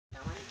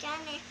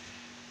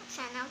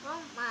Sana po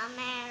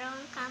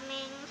meron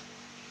kaming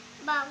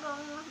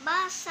bagong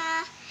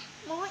mabasa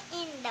mo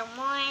in the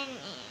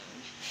morning.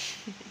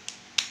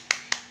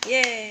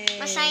 Yay!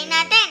 Basahin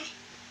natin.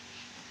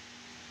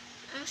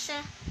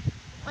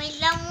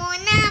 Wait lang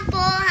muna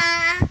po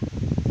ha.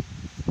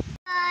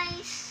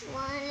 Guys,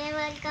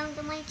 welcome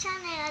to my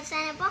channel. At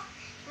sana po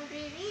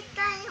magre-read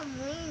tayo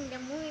mo in the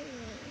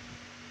morning.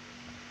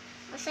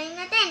 Basahin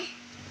natin.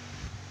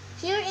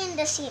 Here in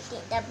the city,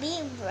 the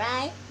big,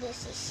 bright,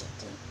 busy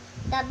city.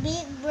 The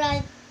big,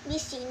 bright,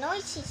 busy,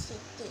 noisy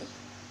city.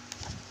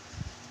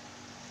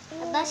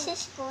 The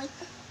buses go.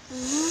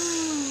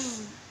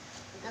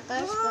 The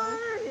cars go.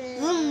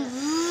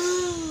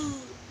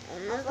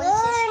 The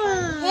buses go.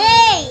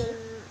 Hey!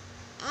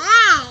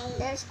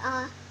 There's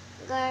a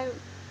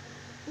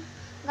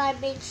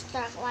garbage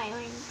truck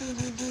whining.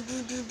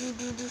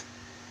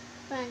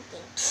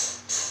 Grunting.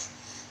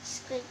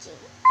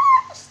 Screeching.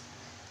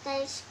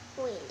 Tires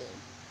squealing.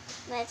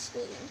 Beds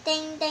squealing.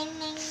 Ding, ding,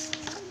 ding.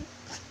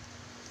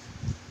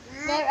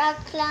 There are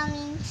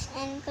clangings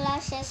and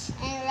clashes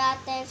and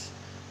rattles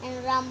and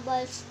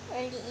rumbles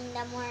early in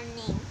the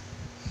morning.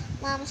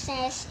 Mom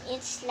says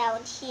it's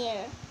loud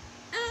here.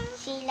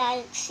 She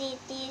likes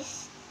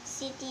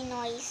city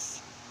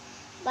noise,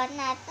 but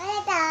not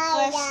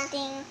first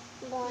thing,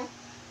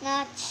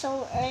 not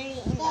so early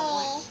in the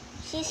morning.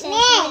 She says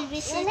we'll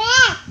visit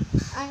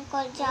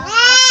Uncle John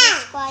at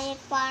his quiet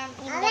farm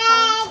in the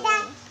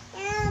country.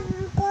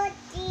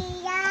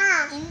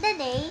 In the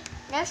day,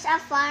 there's a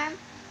farm.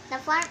 The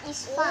farm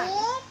is fun.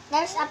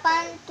 There's a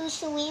pond to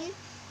swim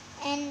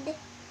and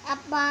a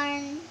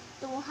barn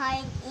to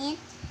hide in,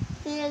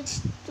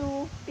 fields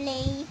to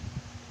play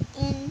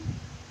in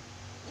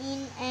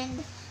and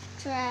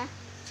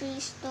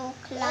trees to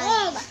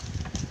climb.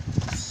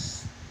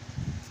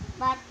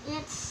 But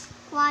it's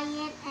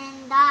quiet and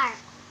dark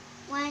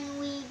when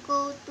we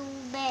go to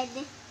bed.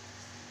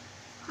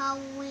 How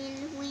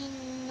will we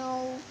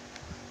know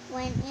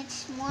when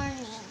it's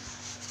morning?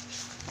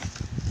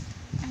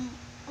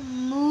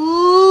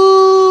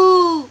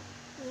 Moo!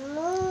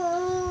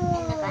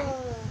 And the guy,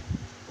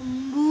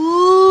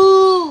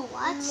 moo!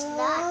 What's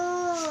that?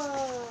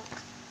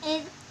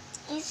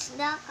 It's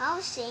the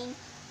cow saying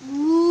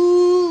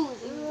moo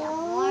in the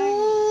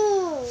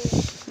morning.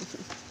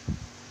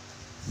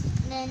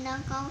 Then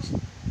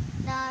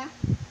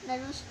the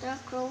rooster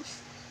crows.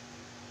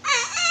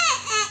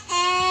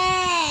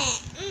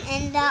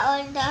 And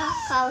all the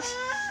cows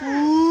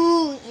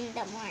moo in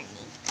the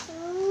morning.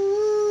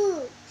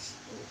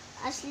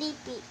 A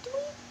sleepy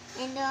tweet,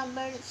 and the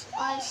birds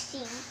all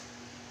sing,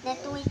 the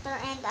twitter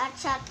and a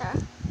chatter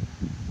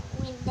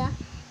with the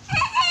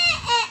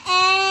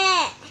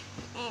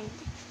and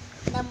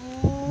the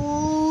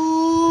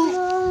moo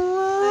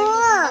early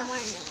in the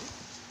morning.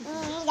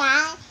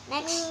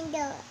 Next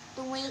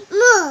to wake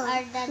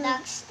are the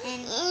ducks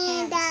and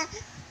hens.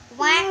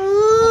 Quack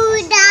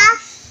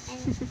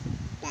and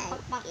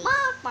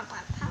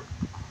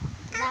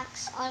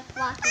ducks all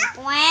quacking.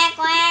 Quack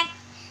quack.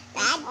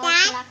 Ducks all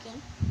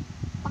quacking.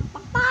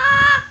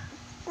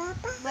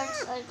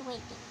 Birds all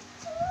tweeting.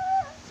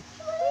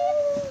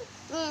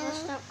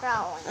 Rooster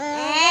crowing.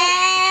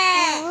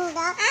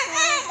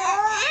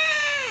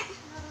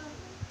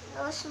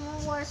 Those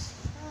mowers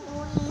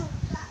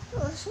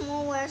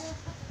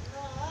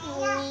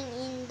mooing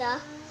in the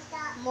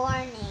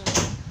morning.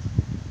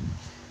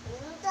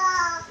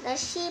 The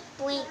sheep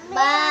wake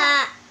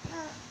ba,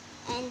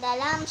 and the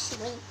lambs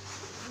wake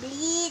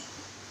bleat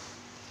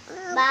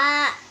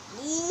ba,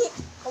 bleat,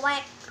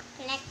 quack,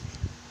 quack,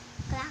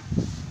 clack,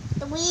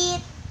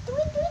 tweet,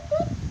 tweet, tweet,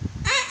 tweet.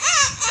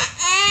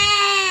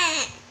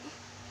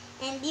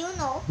 And you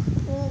know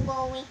who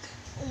going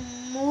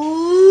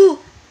moo,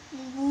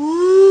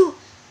 moo,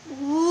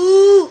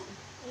 moo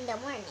in the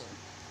morning?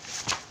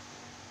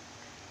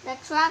 The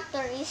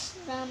tractor is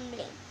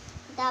rumbling.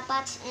 The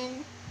pots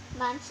and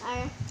pans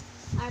are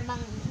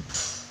banging.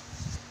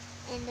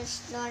 And the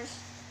doors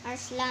are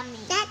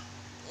slamming.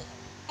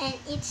 And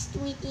it's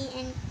tweety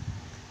and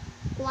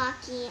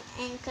quacky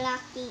and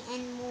clacky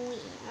and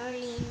mooey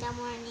early in the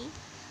morning.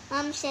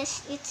 Mom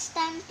says it's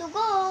time to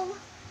go.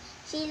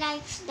 She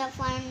likes the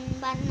fun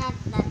but not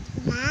that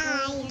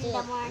mooey in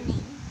the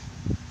morning.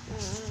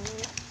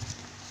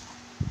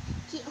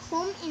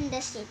 Home in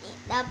the city,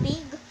 the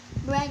big,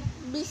 bright,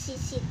 busy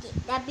city.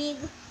 The big,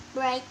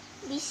 bright,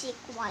 busy,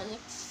 quiet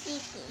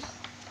city.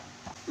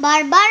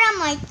 Barbara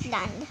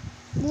Maitland,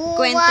 who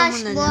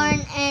was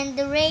born and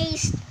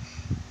raised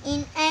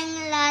in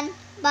England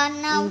but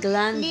now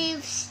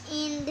lives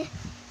in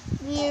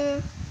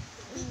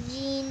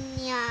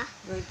Virginia,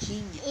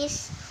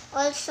 is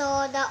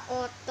also the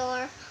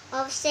author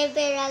of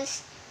several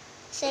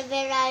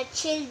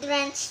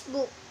children's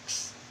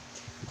books,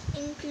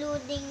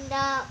 including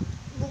The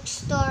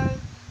Bookstore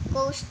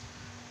Ghost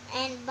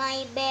and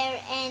My Bear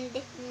and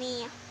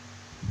Me.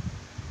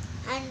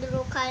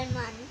 Andrew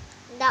Kalman,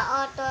 the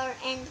author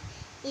and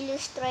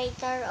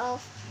illustrator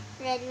of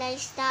Red Light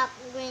Stop,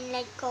 Green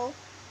Light Co.,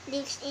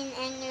 lives in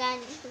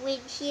England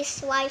with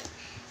his wife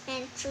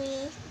and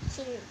 3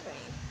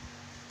 children.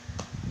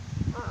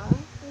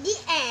 The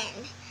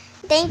end.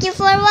 Thank you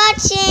for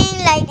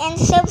watching. Like and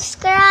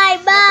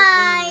subscribe.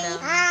 Bye.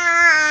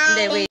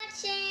 Hindi, wait.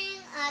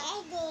 Watching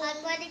at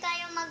pwede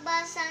kayong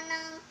magbasa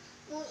ng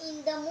in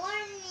the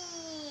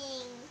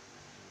morning.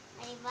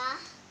 Diba?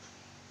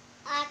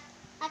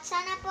 At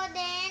sana po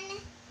din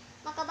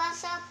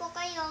makabasa po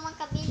kayo,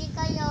 makabili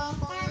kayo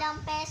kung ilang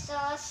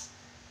pesos.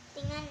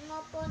 Tingnan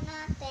mo po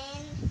natin.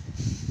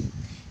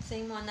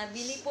 Say mo,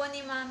 nabili po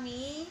ni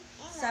Mami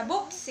sa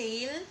book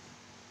sale.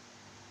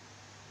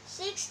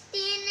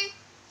 16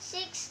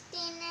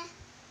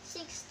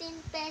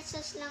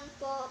 pesos lang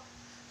po.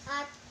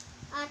 At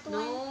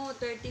No,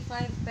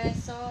 35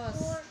 pesos.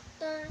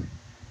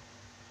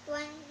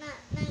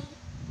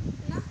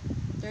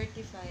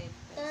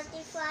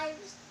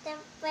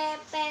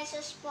 35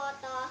 pesos po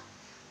to.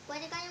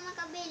 Pwede kayong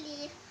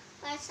makabili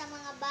para sa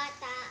mga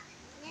bata.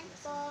 Yan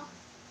po.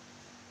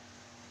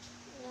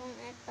 Yung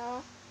ito.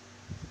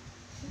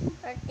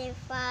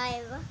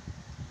 35.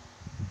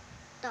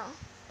 Ito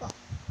po.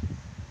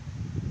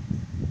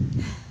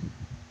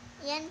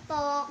 Yan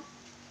po.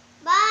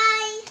 Bye!